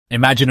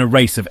Imagine a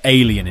race of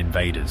alien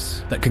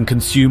invaders that can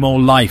consume all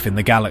life in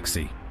the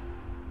galaxy.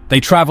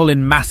 They travel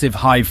in massive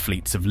hive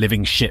fleets of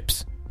living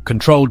ships,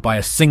 controlled by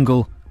a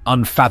single,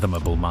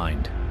 unfathomable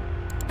mind.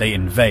 They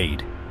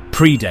invade,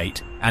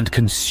 predate, and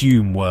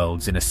consume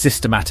worlds in a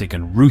systematic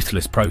and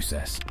ruthless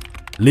process,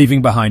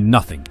 leaving behind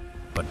nothing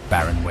but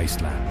barren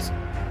wastelands.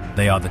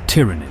 They are the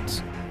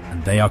Tyranids,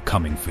 and they are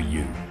coming for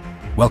you.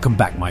 Welcome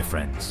back, my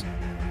friends.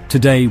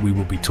 Today we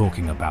will be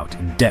talking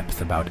in depth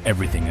about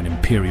everything an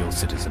imperial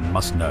citizen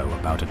must know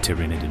about a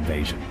Tyranid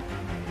invasion.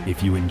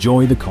 If you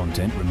enjoy the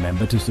content,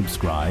 remember to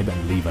subscribe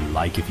and leave a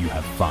like if you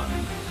have fun.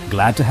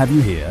 Glad to have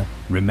you here.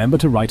 Remember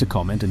to write a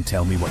comment and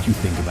tell me what you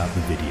think about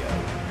the video.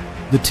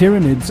 The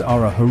Tyranids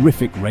are a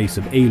horrific race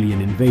of alien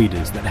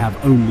invaders that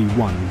have only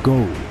one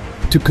goal: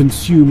 to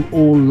consume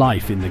all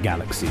life in the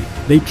galaxy.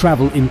 They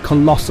travel in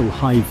colossal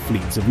hive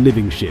fleets of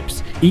living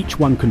ships, each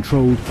one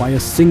controlled by a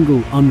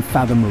single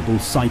unfathomable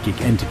psychic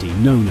entity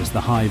known as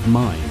the Hive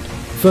Mind.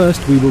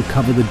 First, we will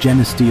cover the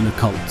genestealer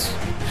cults.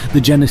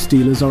 The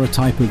genestealers are a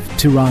type of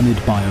Tyranid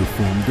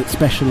bioform that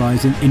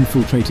specialize in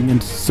infiltrating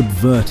and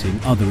subverting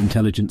other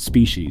intelligent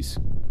species.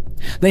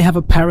 They have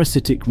a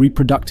parasitic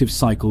reproductive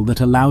cycle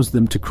that allows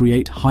them to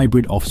create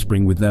hybrid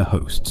offspring with their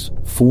hosts,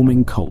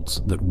 forming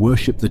cults that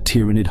worship the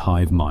Tyranid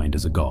hive mind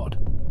as a god.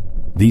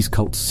 These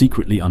cults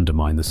secretly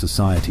undermine the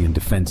society and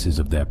defenses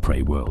of their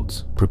prey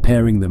worlds,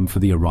 preparing them for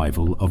the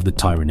arrival of the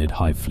Tyranid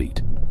hive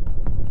fleet.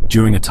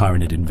 During a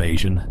Tyranid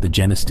invasion, the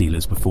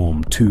genestealers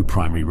perform two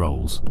primary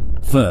roles.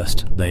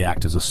 First, they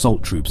act as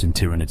assault troops in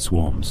Tyranid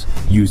swarms,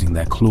 using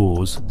their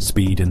claws,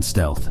 speed and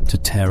stealth to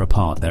tear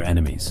apart their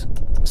enemies.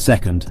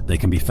 Second, they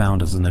can be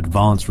found as an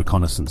advanced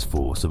reconnaissance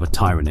force of a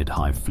Tyranid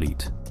hive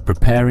fleet,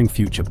 preparing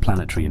future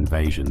planetary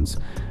invasions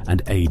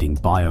and aiding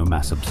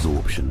biomass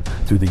absorption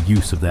through the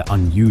use of their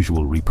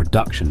unusual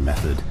reproduction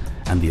method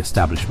and the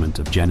establishment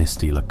of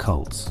genestealer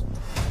cults.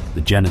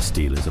 The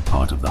genestealers are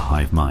part of the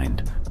hive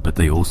mind, but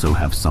they also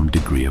have some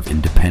degree of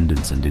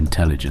independence and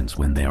intelligence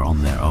when they are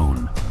on their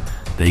own.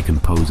 They can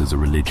pose as a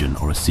religion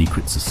or a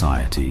secret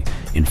society,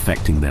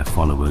 infecting their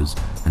followers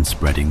and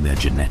spreading their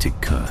genetic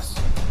curse.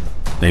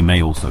 They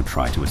may also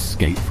try to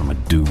escape from a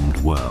doomed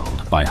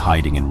world by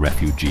hiding in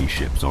refugee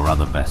ships or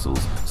other vessels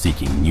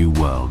seeking new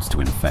worlds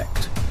to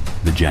infect.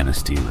 The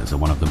genestealers are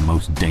one of the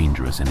most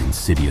dangerous and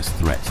insidious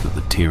threats that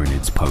the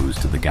Tyranids pose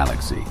to the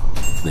galaxy.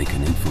 They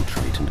can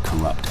infiltrate and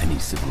corrupt any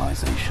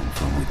civilization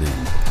from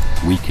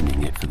within,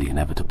 weakening it for the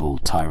inevitable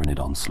Tyranid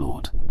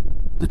onslaught.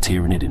 The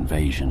Tyranid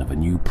invasion of a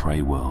new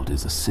prey world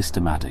is a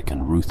systematic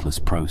and ruthless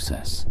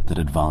process that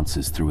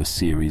advances through a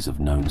series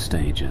of known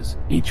stages,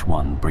 each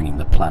one bringing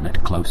the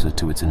planet closer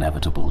to its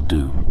inevitable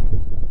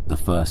doom. The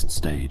first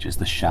stage is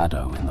the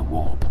shadow in the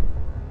warp.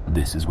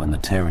 This is when the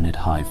Tyranid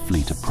hive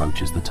fleet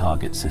approaches the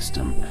target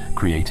system,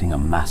 creating a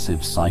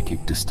massive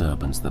psychic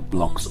disturbance that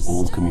blocks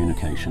all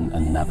communication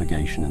and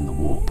navigation in the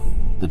warp,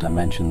 the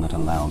dimension that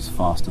allows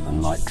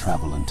faster-than-light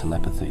travel and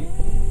telepathy.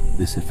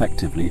 This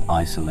effectively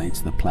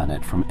isolates the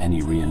planet from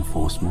any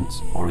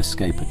reinforcements or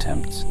escape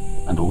attempts,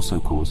 and also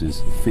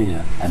causes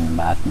fear and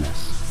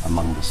madness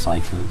among the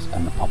psychers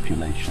and the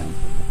population.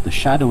 The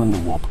shadow in the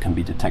warp can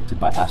be detected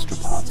by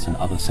astropaths and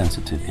other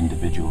sensitive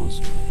individuals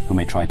who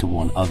may try to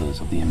warn others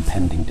of the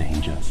impending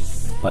danger,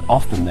 but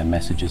often their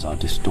messages are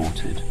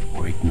distorted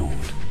or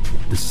ignored.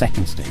 The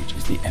second stage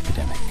is the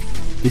epidemic.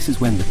 This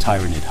is when the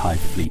Tyranid hive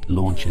fleet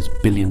launches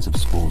billions of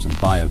spores and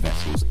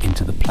biovessels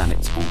into the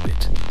planet's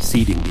orbit,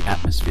 seeding the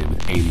atmosphere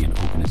with alien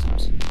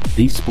organisms.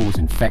 These spores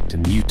infect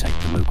and mutate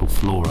the local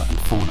flora and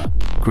fauna,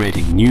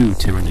 creating new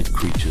Tyranid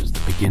creatures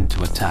that begin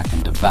to attack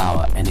and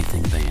devour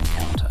anything they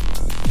encounter.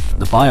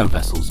 The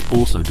biovessels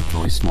also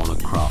deploy smaller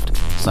craft,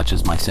 such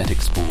as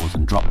mycetic spores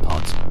and drop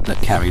pods, that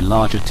carry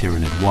larger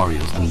Tyranid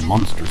warriors and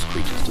monstrous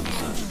creatures to the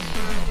surface.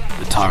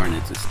 The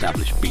Tyranids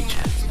establish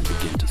beachheads and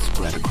begin to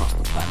spread across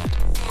the planet,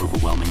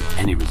 overwhelming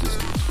any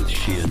resistance with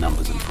sheer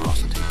numbers and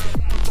ferocity.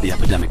 The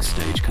epidemic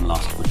stage can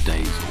last for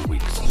days or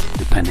weeks,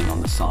 depending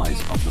on the size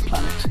of the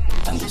planet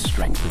and the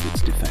strength of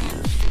its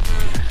defenders.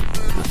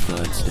 The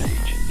third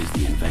stage is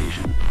the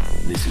invasion.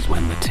 This is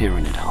when the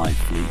Tyranid hive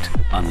fleet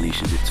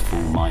unleashes its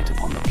full might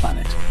upon the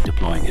planet,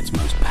 deploying its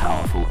most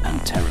powerful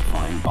and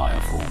terrifying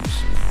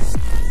bioforms.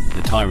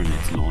 The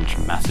Tyranids launch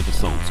massive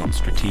assaults on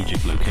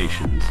strategic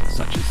locations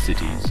such as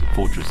cities,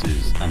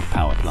 fortresses, and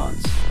power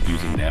plants,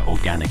 using their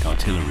organic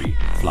artillery,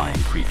 flying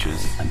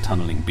creatures, and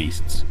tunneling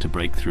beasts to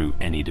break through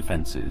any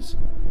defenses.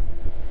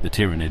 The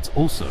Tyranids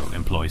also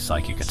employ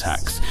psychic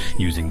attacks,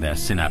 using their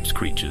synapse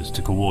creatures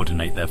to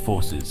coordinate their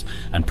forces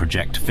and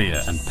project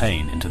fear and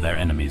pain into their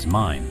enemies'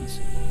 minds.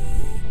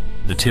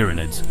 The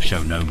Tyranids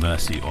show no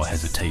mercy or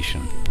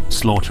hesitation,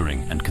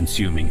 slaughtering and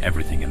consuming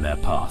everything in their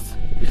path.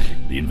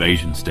 The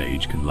invasion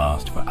stage can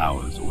last for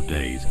hours or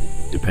days,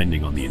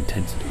 depending on the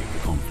intensity of the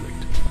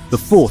conflict. The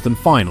fourth and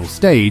final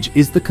stage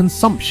is the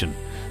consumption.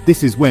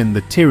 This is when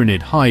the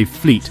Tyranid hive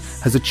fleet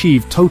has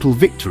achieved total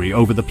victory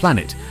over the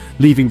planet,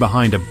 leaving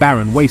behind a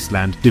barren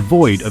wasteland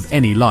devoid of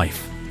any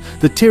life.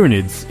 The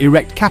Tyranids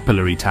erect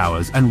capillary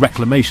towers and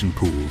reclamation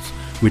pools,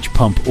 which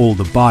pump all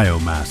the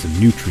biomass and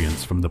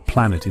nutrients from the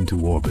planet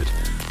into orbit,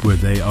 where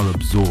they are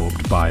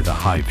absorbed by the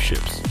hive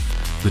ships.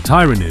 The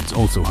Tyranids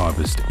also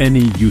harvest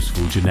any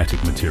useful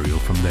genetic material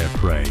from their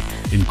prey,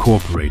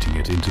 incorporating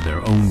it into their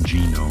own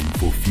genome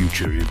for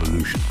future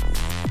evolution.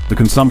 The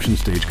consumption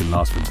stage can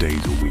last for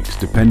days or weeks,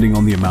 depending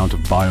on the amount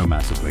of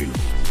biomass available.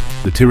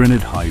 The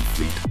Tyranid hive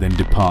fleet then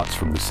departs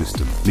from the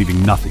system,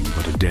 leaving nothing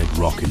but a dead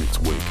rock in its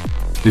wake.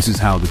 This is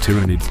how the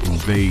Tyranids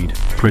invade,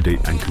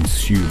 predate, and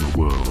consume a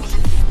world.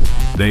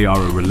 They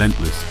are a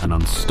relentless and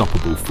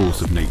unstoppable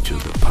force of nature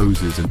that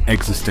poses an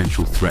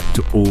existential threat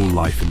to all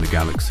life in the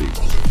galaxy.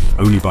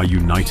 Only by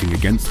uniting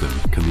against them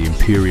can the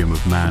Imperium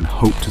of Man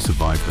hope to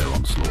survive their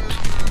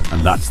onslaught.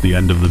 And that's the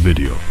end of the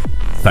video.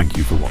 Thank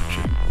you for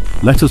watching.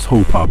 Let us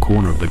hope our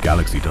corner of the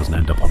galaxy doesn't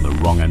end up on the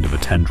wrong end of a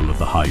tendril of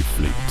the Hive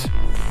fleet.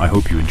 I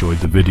hope you enjoyed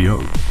the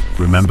video.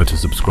 Remember to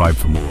subscribe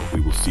for more. We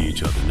will see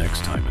each other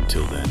next time.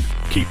 Until then,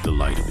 keep the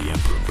light of the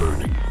Emperor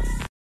burning.